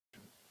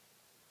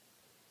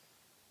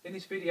In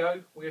this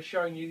video we are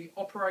showing you the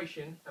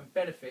operation and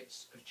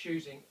benefits of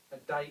choosing a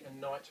day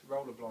and night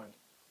roller blind.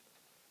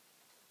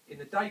 In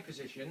the day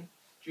position,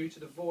 due to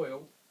the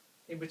voil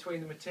in between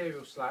the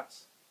material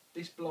slats,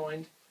 this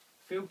blind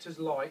filters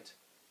light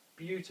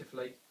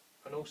beautifully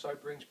and also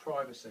brings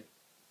privacy.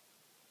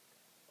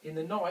 In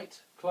the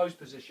night closed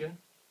position,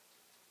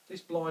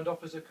 this blind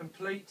offers a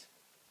complete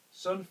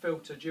sun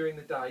filter during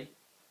the day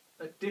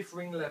at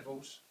differing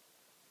levels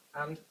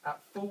and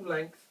at full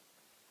length,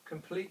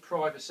 complete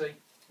privacy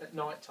at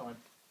night time.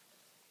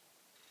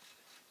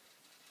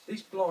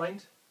 This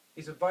blind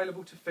is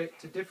available to fit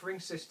to differing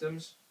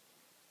systems,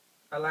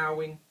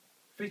 allowing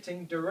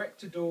fitting direct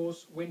to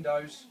doors,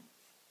 windows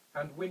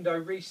and window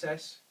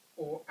recess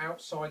or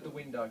outside the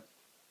window.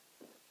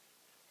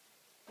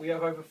 We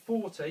have over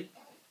 40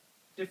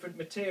 different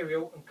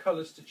material and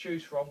colours to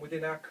choose from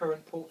within our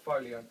current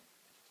portfolio.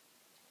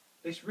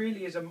 This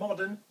really is a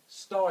modern,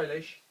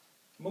 stylish,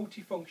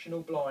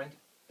 multifunctional blind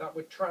that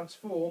would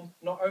transform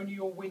not only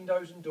your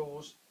windows and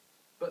doors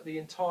but the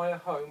entire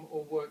home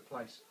or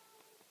workplace.